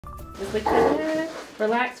Just like, come here,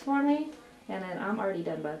 relax for me, and then I'm already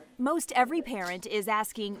done, bud. Most every parent is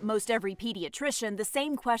asking most every pediatrician the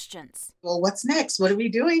same questions. Well, what's next? What are we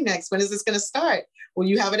doing next? When is this going to start? Will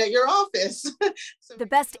you have it at your office? The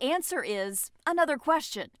best answer is another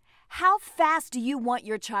question. How fast do you want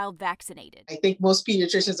your child vaccinated? I think most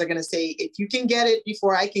pediatricians are going to say, if you can get it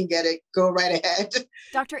before I can get it, go right ahead.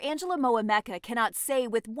 Dr. Angela Moameka cannot say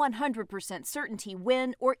with 100% certainty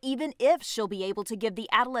when or even if she'll be able to give the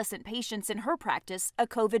adolescent patients in her practice a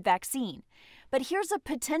COVID vaccine. But here's a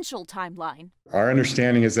potential timeline. Our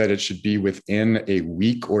understanding is that it should be within a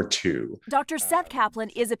week or two. Dr. Seth Kaplan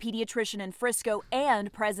is a pediatrician in Frisco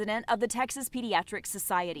and president of the Texas Pediatric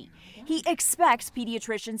Society. He expects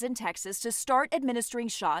pediatricians in Texas to start administering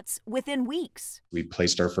shots within weeks. We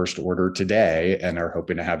placed our first order today and are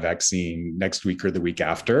hoping to have vaccine next week or the week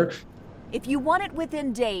after. If you want it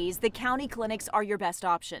within days, the county clinics are your best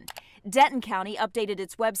option. Denton County updated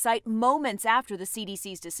its website moments after the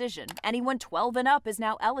CDC's decision. Anyone 12 and up is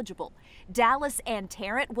now eligible. Dallas and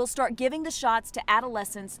Tarrant will start giving the shots to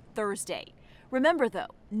adolescents Thursday. Remember, though,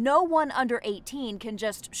 no one under 18 can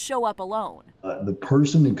just show up alone. The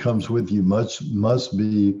person who comes with you must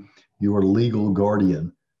be your legal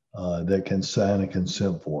guardian that can sign a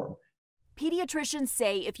consent form. Pediatricians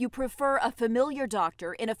say if you prefer a familiar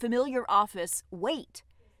doctor in a familiar office, wait.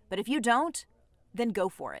 But if you don't, then go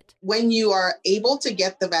for it. When you are able to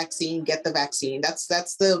get the vaccine, get the vaccine. That's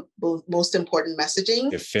the most important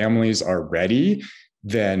messaging. If families are ready,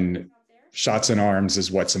 then shots in arms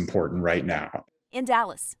is what's important right now. In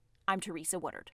Dallas, I'm Teresa Woodard.